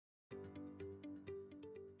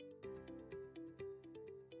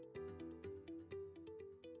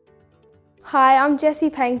Hi, I'm Jessie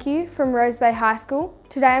Pankew from Rose Bay High School.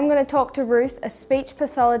 Today I'm going to talk to Ruth, a speech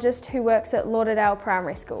pathologist who works at Lauderdale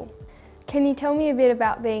Primary School. Can you tell me a bit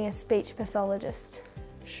about being a speech pathologist?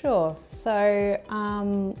 Sure. So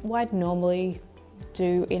what I'd normally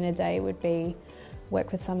do in a day would be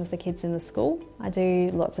work with some of the kids in the school. I do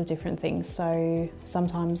lots of different things. So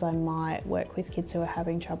sometimes I might work with kids who are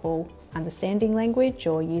having trouble understanding language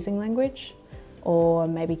or using language, or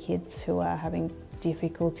maybe kids who are having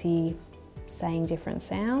difficulty saying different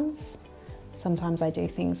sounds. Sometimes I do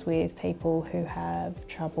things with people who have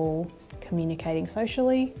trouble communicating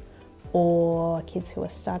socially, or kids who are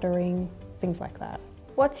stuttering, things like that.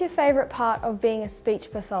 What's your favourite part of being a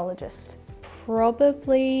speech pathologist?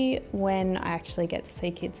 Probably when I actually get to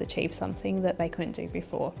see kids achieve something that they couldn't do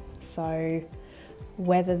before. So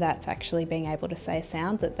whether that's actually being able to say a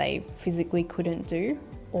sound that they physically couldn't do,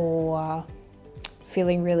 or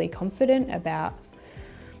feeling really confident about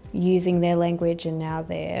using their language and now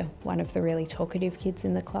they're one of the really talkative kids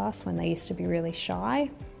in the class when they used to be really shy.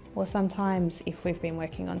 Or sometimes if we've been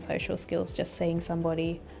working on social skills, just seeing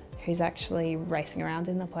somebody who's actually racing around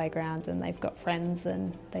in the playground and they've got friends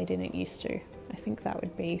and they didn't used to. I think that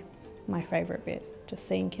would be my favourite bit, just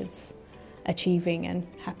seeing kids achieving and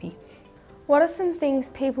happy. What are some things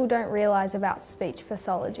people don't realise about speech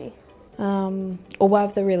pathology? Or one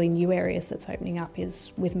of the really new areas that's opening up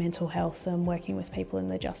is with mental health and working with people in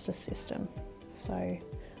the justice system. So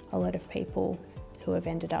a lot of people who have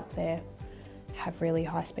ended up there have really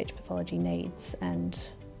high speech pathology needs, and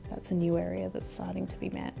that's a new area that's starting to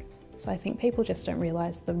be met. So I think people just don't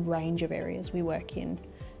realise the range of areas we work in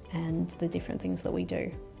and the different things that we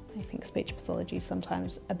do. I think speech pathology is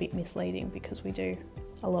sometimes a bit misleading because we do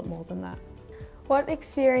a lot more than that. What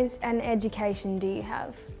experience and education do you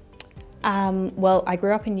have? Well, I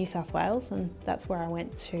grew up in New South Wales, and that's where I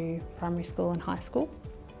went to primary school and high school,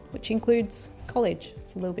 which includes college.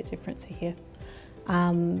 It's a little bit different to here.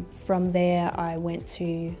 From there I went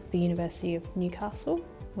to the University of Newcastle,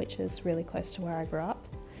 which is really close to where I grew up,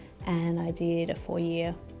 and I did a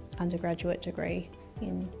 4-year undergraduate degree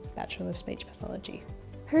in Bachelor of Speech Pathology.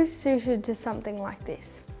 Who's suited to something like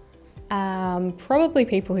this? Probably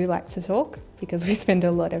people who like to talk, because we spend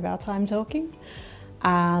a lot of our time talking.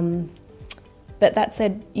 But that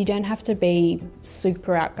said, you don't have to be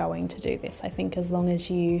super outgoing to do this. I think as long as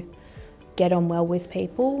you get on well with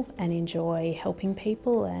people and enjoy helping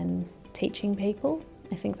people and teaching people,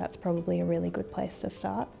 I think that's probably a really good place to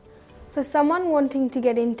start. For someone wanting to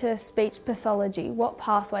get into speech pathology, what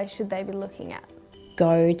pathway should they be looking at?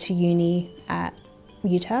 Go to uni at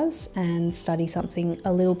UTAS and study something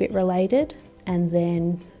a little bit related, and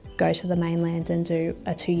then go to the mainland and do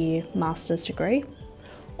a 2-year master's degree.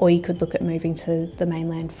 Or you could look at moving to the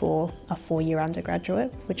mainland for a 4-year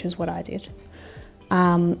undergraduate, which is what I did.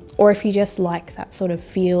 Or if you just like that sort of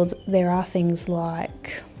field, there are things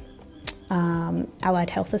like allied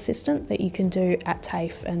health assistant that you can do at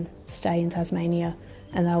TAFE and stay in Tasmania,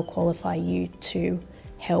 and they'll qualify you to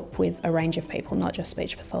help with a range of people, not just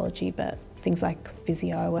speech pathology, but things like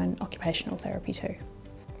physio and occupational therapy too.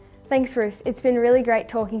 Thanks, Ruth. It's been really great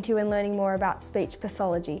talking to you and learning more about speech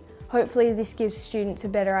pathology. Hopefully this gives students a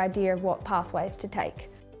better idea of what pathways to take.